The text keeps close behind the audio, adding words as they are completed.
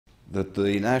that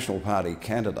the National Party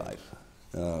candidate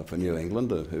for New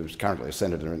England, who's currently a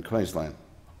senator in Queensland,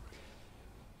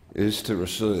 is to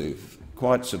receive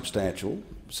quite substantial,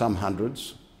 some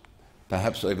hundreds,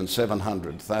 perhaps even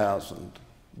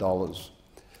 $700,000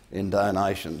 in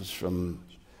donations from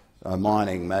a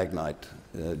mining magnate,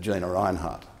 Gina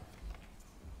Rinehart.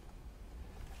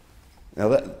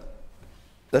 Now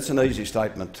that's an easy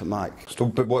statement to make.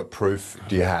 But what proof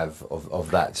do you have of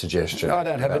that suggestion? No, I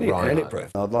don't have any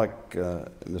proof. I'd like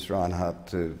Ms Rinehart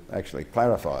to actually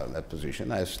clarify that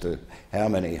position as to how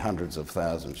many hundreds of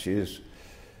thousands she is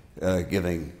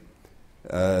giving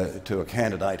to a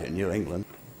candidate in New England.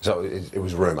 So it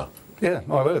was rumour? Yeah,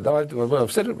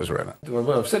 I've said it was rumour.